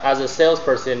As a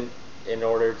salesperson, in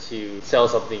order to sell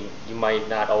something, you might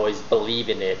not always believe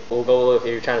in it. We'll go if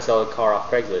you're trying to sell a car off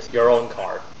Craigslist, your own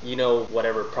car. You know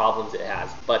whatever problems it has,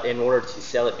 but in order to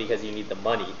sell it because you need the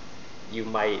money, you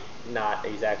might not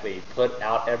exactly put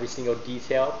out every single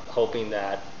detail, hoping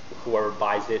that whoever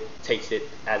buys it takes it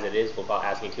as it is without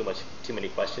asking too many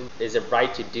questions. Is it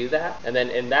right to do that? And then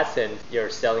in that sense, you're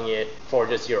selling it for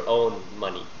just your own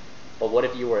money. But what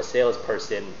if you were a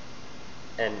salesperson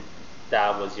and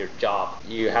that was your job?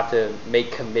 You have to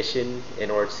make commission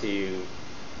in order to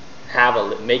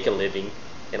make a living,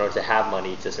 in order to have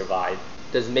money to survive.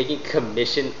 Does making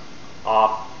commission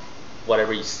off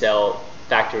whatever you sell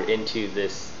factor into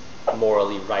this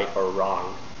morally right or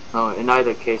wrong? No, in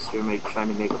either case, you're trying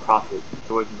to make a profit.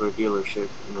 You're working for a dealership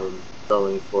and then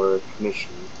selling for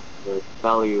commission. The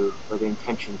value or the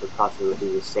intention of the profit would be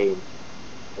the same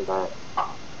for that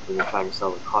when you're trying to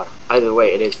sell a car. Either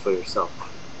way, it is for yourself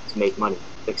to make money,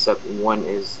 except one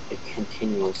is a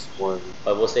continuous one.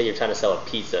 But we'll say you're trying to sell a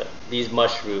pizza. These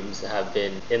mushrooms have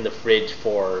been in the fridge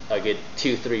for a good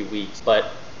 2-3 weeks,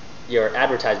 but your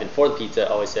advertisement for the pizza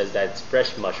always says that it's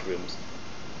fresh mushrooms.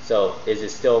 So is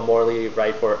it still morally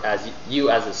right for you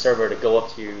as a server to go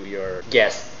up to your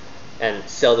guest and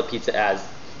sell the pizza as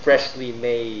freshly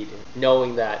made,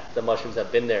 knowing that the mushrooms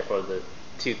have been there for the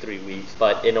 2-3 weeks?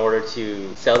 But in order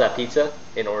to sell that pizza,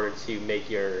 in order to make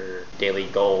your daily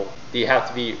goal, do you have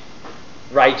to be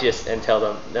righteous and tell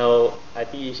them, no, I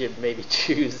think you should maybe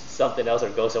choose something else or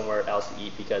go somewhere else to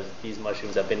eat because these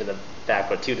mushrooms have been in the bag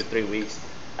for 2-3 weeks.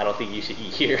 I don't think you should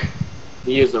eat here.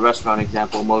 To use the restaurant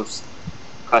example, most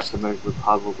customers would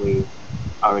probably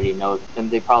already know,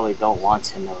 and they probably don't want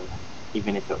to know,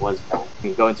 even if it was bad.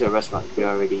 You go into a restaurant, they're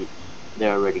already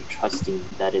trusting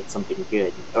that it's something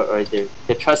good, or they're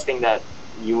trusting that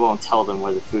you won't tell them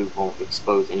where the food won't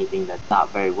expose anything that's not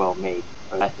very well made,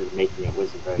 or that making it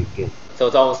wasn't very good. So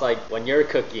it's almost like when you're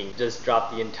cooking, just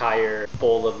drop the entire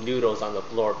bowl of noodles on the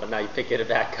floor, but now you pick it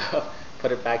back up,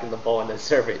 put it back in the bowl, and then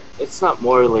serve it. It's not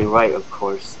morally right, of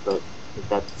course, but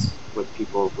that's what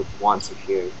people would want to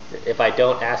hear. If I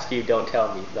don't ask you, don't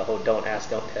tell me. The whole don't ask,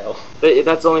 don't tell. But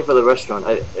that's only for the restaurant.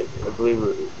 I believe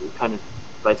we kind of,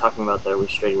 by talking about that, we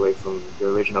strayed away from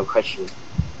the original question,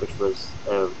 which was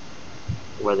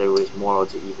whether it was moral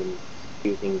to even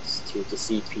do things to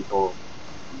deceive people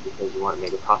because you want to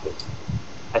make a profit.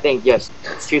 I think, yes,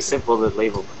 it's too simple to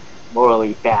label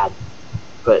morally bad,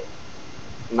 but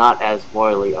not as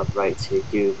morally upright to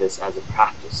do this as a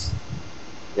practice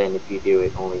than if you do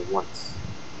it only once,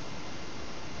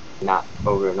 not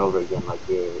over and over again, like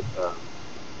you're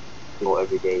people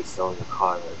every day selling a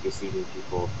car or deceiving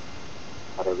people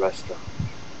at a restaurant.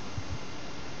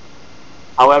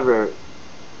 However,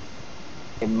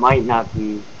 it might not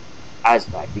be as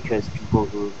bad because people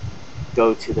who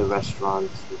go to the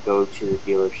restaurants, who go to the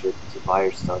dealership to buy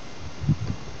your stuff,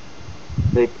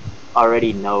 they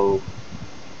already know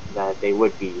that they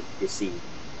would be deceived.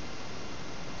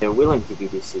 They're willing to be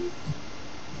deceived,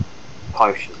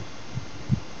 partially.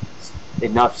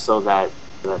 Enough so that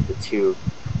the two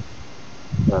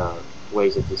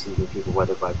ways of deceiving people,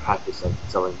 whether by practice of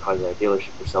selling cars at a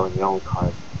dealership or selling your own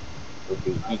car, would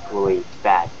be equally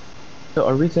bad. So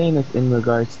are we saying this in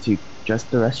regards to just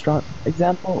the restaurant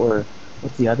example, or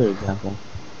what's the other example?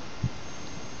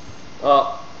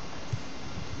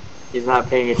 He's not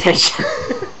paying attention.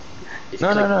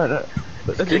 No.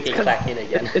 He's clicking back in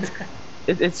again.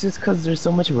 It's just because there's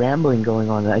so much rambling going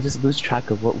on that I just lose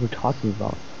track of what we're talking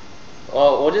about.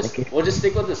 Well, we'll just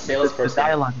stick with the salesperson. The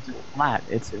dialogue is just flat.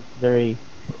 It's very.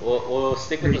 We'll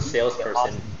stick with the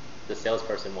salesperson. The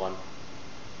salesperson one.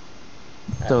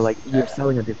 So like you're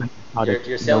selling a defective product.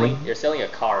 You're selling a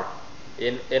car,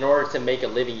 in order to make a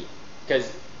living,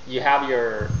 because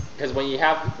when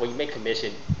you make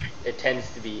commission, it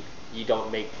tends to be you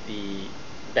don't make the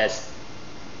best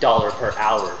dollar per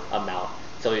hour amount.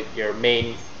 So your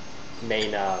main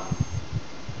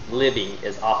living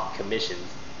is off of commissions.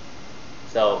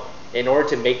 So in order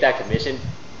to make that commission,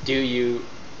 do you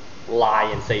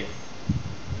lie and say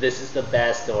this is the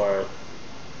best or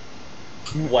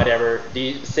whatever? Do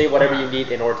you say whatever you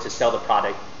need in order to sell the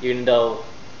product, even though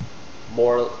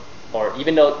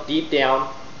deep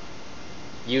down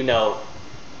you know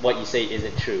what you say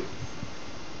isn't true?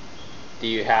 Do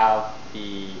you have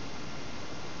the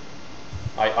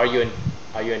are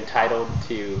you entitled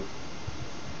to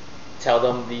tell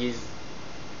them these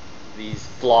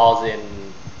flaws in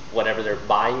whatever they're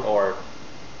buying, or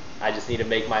I just need to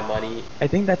make my money? I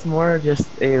think that's more just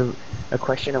a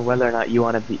question of whether or not you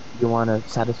want to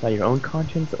satisfy your own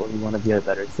conscience, or you want to be a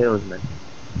better salesman.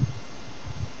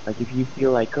 Like if you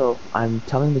feel like, oh, I'm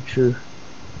telling the truth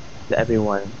to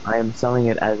everyone, I am selling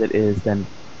it as it is, then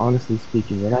honestly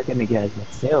speaking, you're not going to get as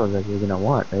much sales as you're going to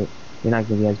want, right? You're not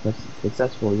going to be as much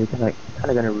successful. You're kind of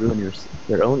going to ruin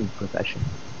your own profession.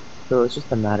 So it's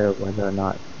just a matter of whether or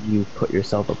not you put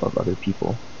yourself above other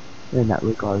people in that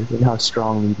regard, and how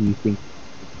strongly do you think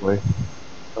it's worth,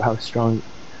 or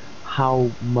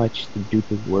how much the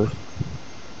dupe is worth.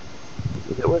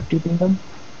 Is it worth duping them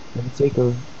for the sake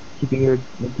of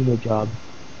making your job,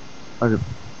 or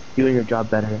doing your job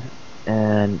better,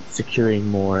 and securing a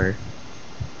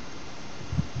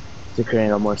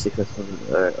more successful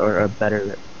or a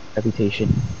better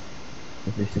reputation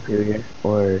with your superior?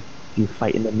 Or do you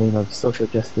fight in the name of social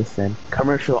justice and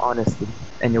commercial honesty,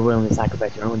 and you're willing to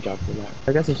sacrifice your own job for that?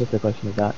 I guess it's just a question of that.